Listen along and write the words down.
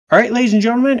Alright, ladies and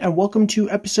gentlemen, and welcome to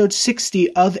episode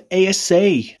 60 of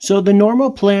A.S.A. So the normal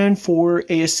plan for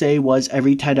A.S.A. was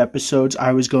every 10 episodes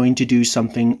I was going to do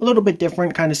something a little bit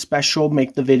different, kind of special,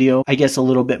 make the video, I guess, a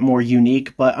little bit more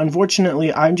unique, but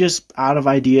unfortunately I'm just out of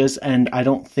ideas and I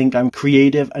don't think I'm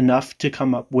creative enough to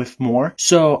come up with more.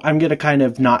 So I'm gonna kind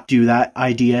of not do that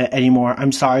idea anymore.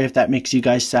 I'm sorry if that makes you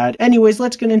guys sad. Anyways,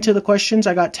 let's get into the questions.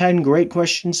 I got 10 great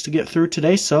questions to get through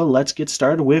today, so let's get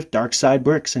started with Darkside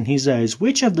Bricks, and he says,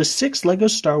 which of the 6 LEGO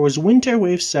Star Wars Winter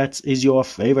Wave sets is your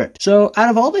favorite? So out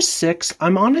of all the 6,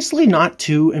 I'm honestly not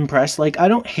too impressed. Like, I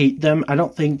don't hate them. I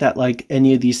don't think that like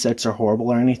any of these sets are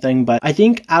horrible or anything, but I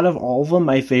think out of all of them,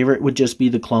 my favorite would just be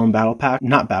the Clone Battle Pack,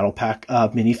 not Battle Pack,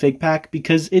 minifig pack,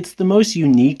 because it's the most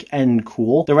unique and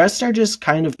cool. The rest are just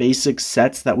kind of basic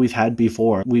sets that we've had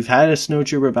before. We've had a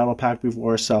Snowtrooper Battle Pack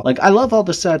before, so like I love all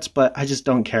the sets, but I just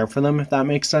don't care for them, if that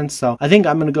makes sense. So I think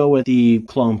I'm gonna go with the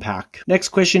Clone Pack. Next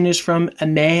question is from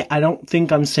A.S.A. I don't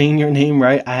think I'm saying your name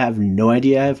right. I have no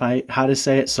idea how to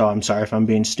say it, so I'm sorry if I'm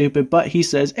being stupid, but he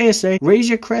says, A.S.A,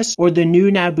 Razor Crest or the new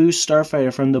Naboo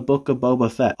Starfighter from the Book of Boba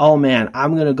Fett? Oh man,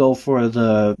 I'm gonna go for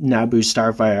the Naboo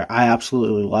Starfighter. I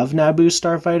absolutely love Naboo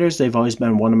Starfighters. They've always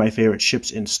been one of my favorite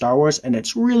ships in Star Wars, and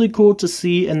it's really cool to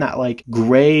see in that like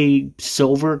gray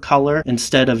silver color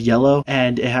instead of yellow,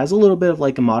 and it has a little bit of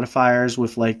like modifiers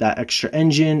with like that extra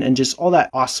engine and just all that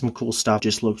awesome cool stuff.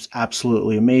 Just looks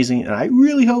absolutely amazing, and I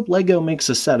really hope LEGO makes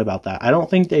a set about that. I don't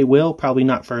think they will, probably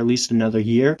not for at least another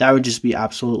year. That would just be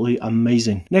absolutely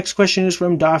amazing. Next question is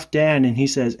from Darth Dan, and he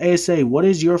says, A.S.A, what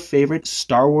is your favorite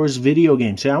Star Wars video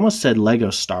game? See, I almost said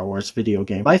LEGO Star Wars video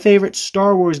game. My favorite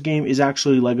Star Wars game is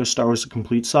actually LEGO Star Wars The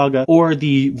Complete Saga, or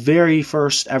the very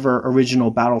first ever original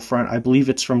Battlefront. I believe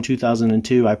it's from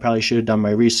 2002. I probably should have done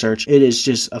my research. It is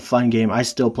just a fun game. I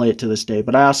still play it to this day,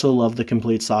 but I also love The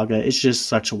Complete Saga. It's just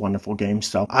such a wonderful game.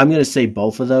 So I'm going to say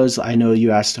both of those. I know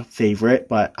you asked favorite,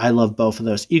 but I love both of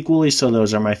those equally, so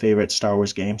those are my favorite Star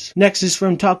Wars games. Next is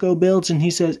from Taco Builds, and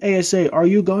he says, A.S.A, are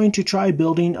you going to try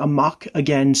building a mock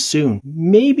again soon?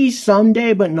 Maybe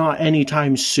someday, but not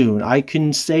anytime soon. I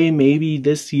can say maybe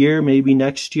this year, maybe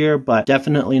next year, but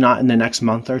definitely not in the next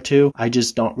month or two. I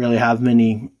just don't really have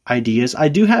many ideas. I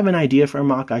do have an idea for a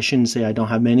mock. I shouldn't say I don't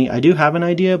have many. I do have an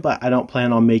idea, but I don't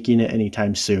plan on making it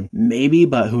anytime soon. Maybe,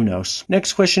 but who knows.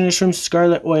 Next question is from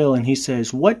Scarlet Oil, and he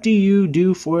says, what do you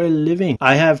do for a living?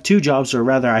 I have 2 jobs, or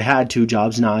rather I had 2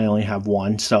 jobs. Now I only have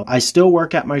 1. So I still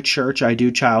work at my church. I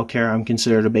do childcare. I'm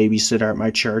considered a babysitter at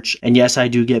my church. And yes, I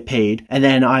do get paid. And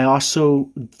then I also,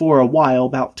 for a while,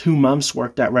 about 2 months,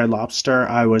 worked at Red Lobster.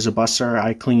 I was a busser.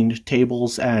 I cleaned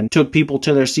tables and took people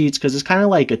to their seats, because it's kind of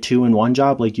like a 2-in-1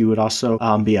 job. Like, you would also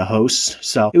be a host.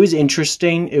 So it was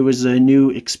interesting. It was a new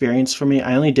experience for me.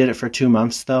 I only did it for 2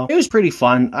 months though. It was pretty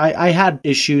fun. I had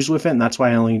issues with it, and that's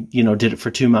why I only, did it for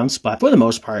 2 months, but for the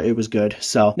most part, it was good.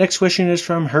 So next question is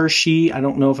from Hershey. I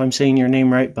don't know if I'm saying your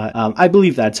name right, but I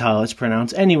believe that's how it's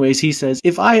pronounced. Anyways, he says,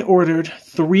 if I ordered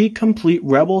 3 complete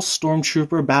Rebel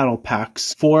Stormtrooper battle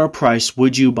packs for a price,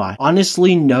 would you buy?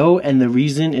 Honestly, no, and the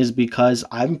reason is because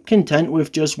I'm content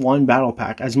with just 1 battle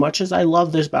pack. As much as I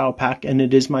love this battle pack, and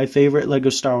it is my favorite LEGO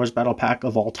Star Wars battle pack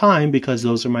of all time, because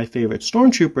those are my favorite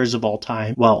Stormtroopers of all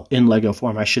time, well, in LEGO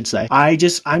form, I should say.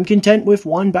 I'm content with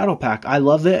 1 battle pack. I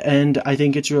love it, and I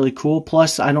think it's really cool.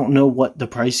 Plus, I don't know what the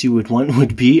price you would want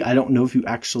would be. I don't know if you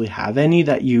actually have any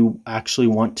that you actually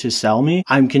want to sell me.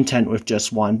 I'm content with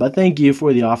just 1, but thank you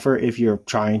for the offer if you're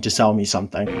trying to sell me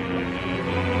something.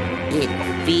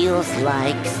 It feels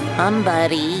like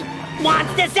somebody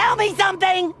wants to sell me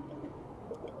something!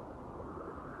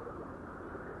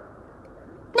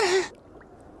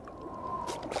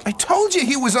 I told you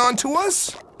he was on to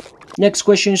us! Next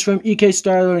question is from EK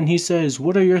Starler, and he says,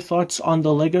 what are your thoughts on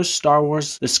the LEGO Star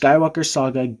Wars The Skywalker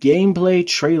Saga gameplay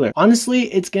trailer? Honestly,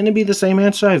 it's going to be the same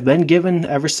answer I've been given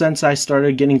ever since I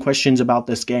started getting questions about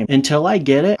this game. Until I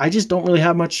get it, I just don't really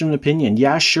have much of an opinion.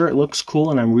 Yeah, sure, it looks cool,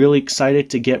 and I'm really excited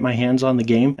to get my hands on the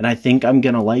game, and I think I'm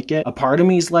going to like it. A part of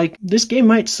me is like, this game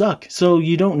might suck, so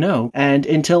you don't know. And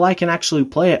until I can actually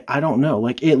play it, I don't know.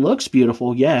 Like, it looks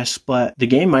beautiful, yes, but the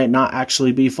game might not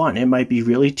actually be fun. It might be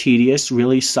really tedious,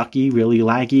 really sucky, really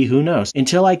laggy, who knows.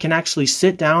 Until I can actually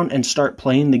sit down and start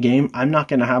playing the game, I'm not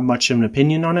going to have much of an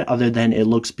opinion on it other than it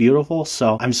looks beautiful.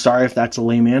 So I'm sorry if that's a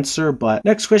lame answer, but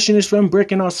next question is from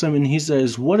Brick and Awesome, and he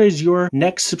says, what is your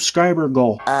next subscriber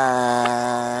goal?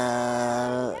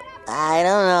 I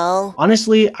don't know. pal?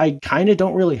 Honestly, I kind of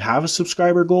don't really have a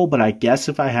subscriber goal, but I guess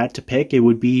if I had to pick, it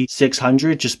would be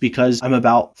 600 just because I'm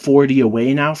about 40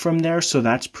 away now from there, so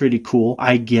that's pretty cool.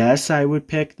 I guess I would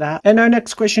pick that. And our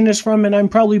next question is from, and I'm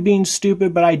probably being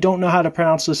stupid, but I don't know how to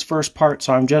pronounce this first part,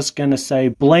 so I'm just gonna say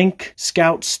Blank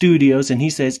Scout Studios, and he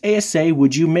says, A.S.A,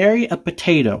 would you marry a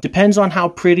potato? Depends on how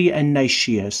pretty and nice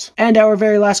she is. And our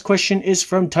very last question is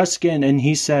from Tuscan, and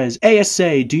he says,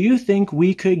 A.S.A, do you think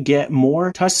we could get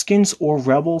more Tuscans or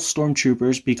Rebel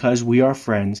Stormtroopers because we are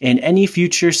friends in any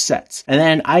future sets? And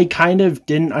then I kind of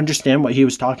didn't understand what he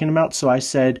was talking about, so I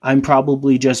said, I'm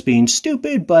probably just being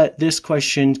stupid, but this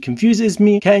question confuses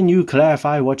me. Can you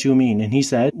clarify what you mean? And he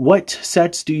said, what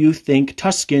sets do you think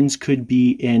Tuscans could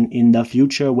be in the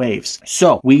future waves?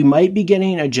 So we might be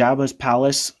getting a Jabba's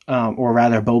palace, or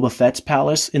rather Boba Fett's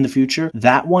palace in the future.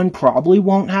 That one probably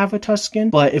won't have a Tuscan,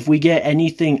 but if we get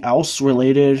anything else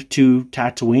related to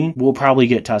Tatooine, we'll probably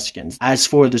get Tuscans. As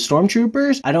for the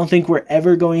Stormtroopers, I don't think we're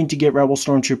ever going to get Rebel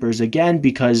Stormtroopers again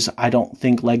because I don't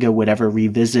think LEGO would ever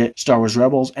revisit Star Wars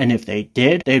Rebels, and if they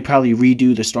did, they'd probably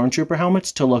redo the Stormtrooper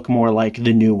helmets to look more like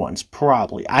the new ones.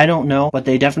 Probably. I don't know, but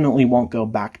they definitely won't go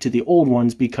back to the old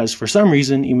ones because for some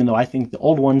reason, even though I think the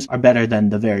old ones are better than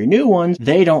the very new ones,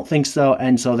 they don't think so,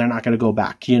 and so they're not going to go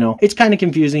back, you know? It's kind of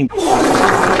confusing.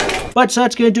 But so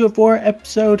that's going to do it for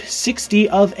episode 60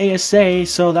 of A.S.A,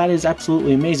 so that is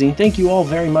absolutely amazing. Thank you all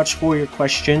very much for your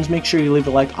questions. Make sure you leave a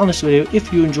like on this video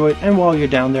if you enjoyed, and while you're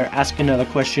down there, ask another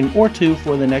question or two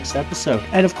for the next episode.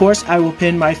 And of course, I will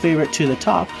pin my favorite to the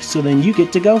top, so then you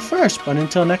get to go first. But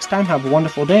until next time, have a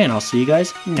wonderful day, and I'll see you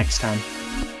guys next time.